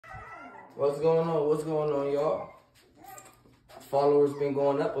What's going on? What's going on, y'all? Followers been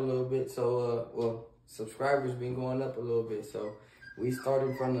going up a little bit, so well, subscribers been going up a little bit. So we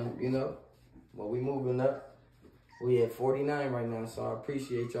started from the, we moving up. We at 49 right now, so I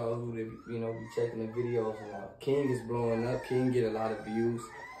appreciate y'all who be checking the videos. King is blowing up. King get a lot of views.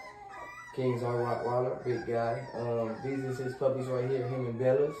 King's our Rottweiler, big guy. These is his puppies right here, him and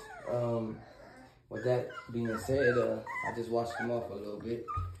Bella's. With that being said, I just washed them off a little bit.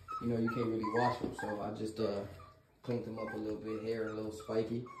 You can't really wash them, so I just cleaned them up a little bit. Hair a little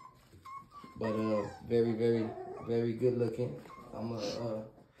spiky, but very, very, very good looking. I'm gonna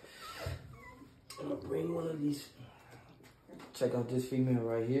bring one of these. Check out this female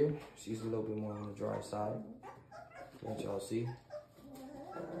right here. She's a little bit more on the dry side. Let y'all see.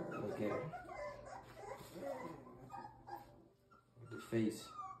 Look at her. The face.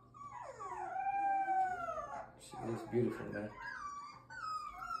 She looks beautiful, man.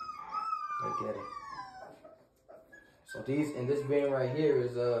 Look at it. So this bin right here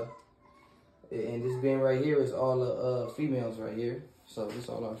is all the females right here. So this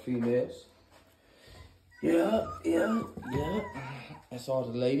all our females. Yeah. That's all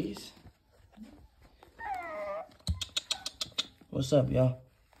the ladies. What's up, y'all?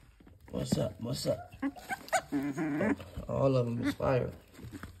 What's up? All of them is fire.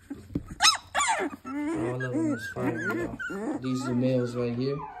 All of them is fire, y'all. These are males right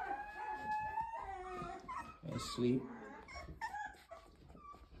here. They sleep.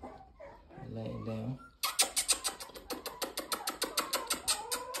 They're laying down.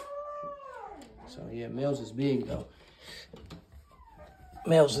 So yeah, males is big though.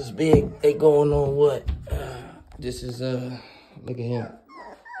 Males is big. They going on what? This is look at him.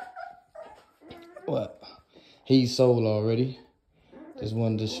 What? He's sold already. Just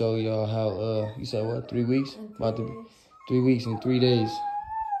wanted to show y'all how you said what? 3 weeks? About to be 3 weeks and 3 days.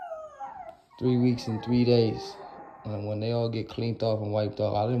 3 weeks and 3 days. And when they all get cleaned off and wiped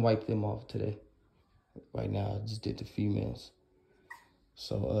off, I didn't wipe them off today. Right now, I just did the females.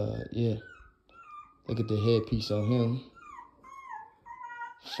 So yeah. Look at the headpiece on him.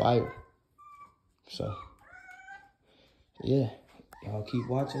 Fire. So, yeah. Y'all keep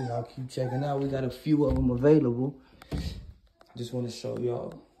watching. Y'all keep checking out. We got a few of them available. Just want to show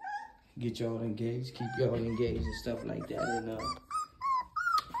y'all. Get y'all engaged. Keep y'all engaged and stuff like that. And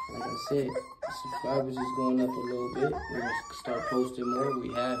like I said, subscribers is going up a little bit. We're going to start posting more.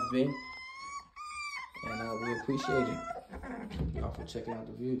 We have been. And we appreciate it. Y'all for checking out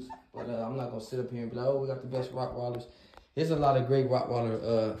the views. But I'm not gonna sit up here and be like, oh, we got the best Rottweilers. There's a lot of great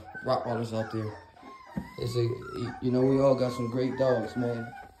Rottweilers out there. We all got some great dogs, man.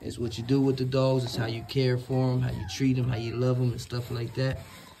 It's what you do with the dogs. It's how you care for them, how you treat them, how you love them, and stuff like that.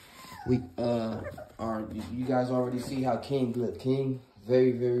 You guys already see how King look. King,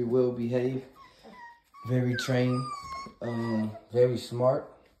 very, very well behaved, very trained, very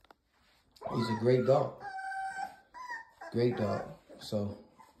smart. He's a great dog. Great dog. So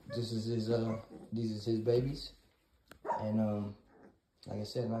this is his these is his babies. And like I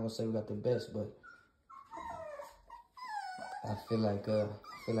said, I'm not gonna say we got the best, but I feel like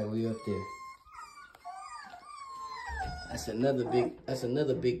we up there. That's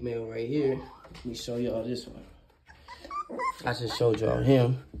another big male right here. Let me show y'all this one. I just showed y'all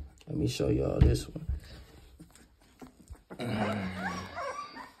him. Let me show y'all this one.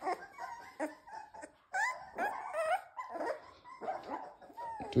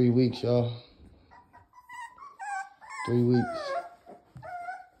 3 weeks, y'all. 3 weeks.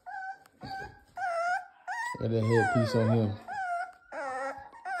 Got that headpiece on him.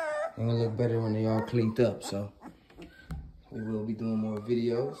 Gonna look better when they all cleaned up, so we will be doing more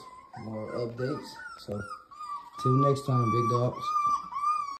videos, more updates. So till next time, big dogs.